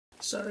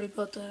Sorry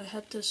about that. I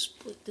had to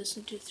split this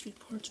into 3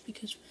 parts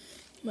because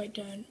my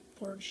dad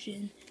barged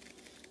in.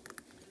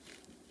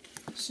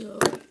 So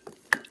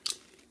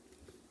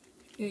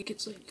it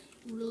gets like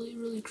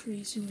really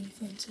crazy when he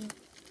finds out.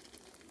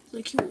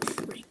 Like he will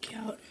freak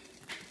out.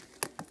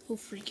 He'll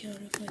freak out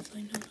if I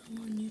find out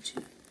I'm on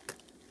YouTube.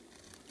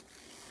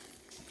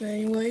 But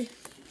anyway,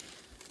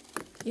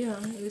 yeah,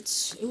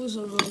 it was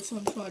a really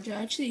fun project.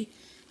 I actually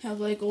have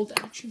like old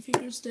action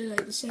figures that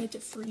I decided to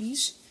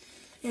freeze.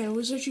 And it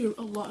was actually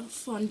a lot of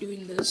fun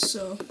doing this,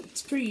 so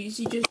it's pretty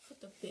easy. Just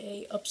put the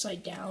bay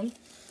upside down.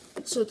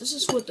 So this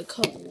is what the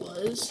cup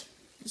was.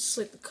 This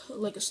is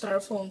like a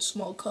styrofoam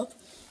small cup.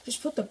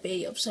 Just put the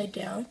bay upside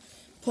down.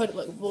 Put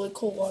like really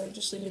cold water.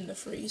 Just leave it in the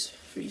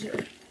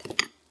freezer.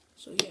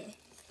 So yeah,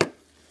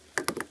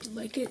 if you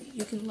like it,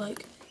 you can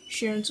like,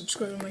 share, and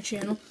subscribe to my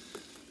channel.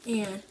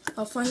 And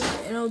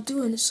I'll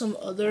do some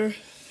other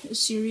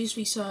series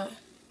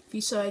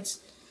besides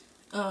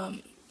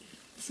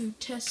food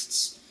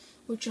tests.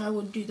 Which I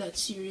would do that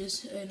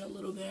series in a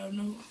little bit. I don't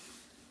know.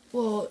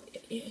 Well,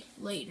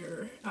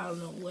 later. I don't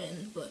know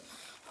when, but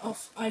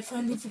I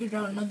finally figured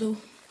out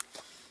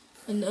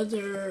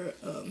another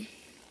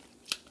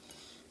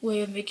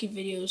way of making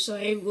videos. So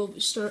I will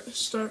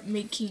start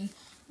making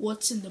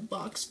what's in the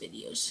box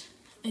videos.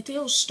 I think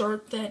I'll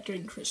start that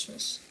during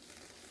Christmas.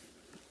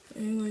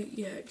 Anyway,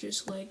 yeah,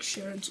 just like,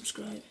 share, and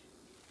subscribe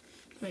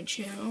to my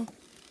channel.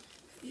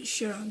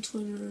 Share on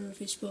Twitter,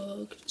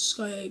 Facebook,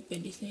 Skype,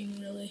 anything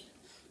really.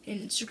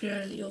 And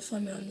Instagram, you'll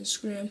find me on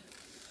Instagram.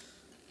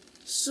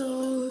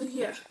 So,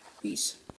 yeah, peace.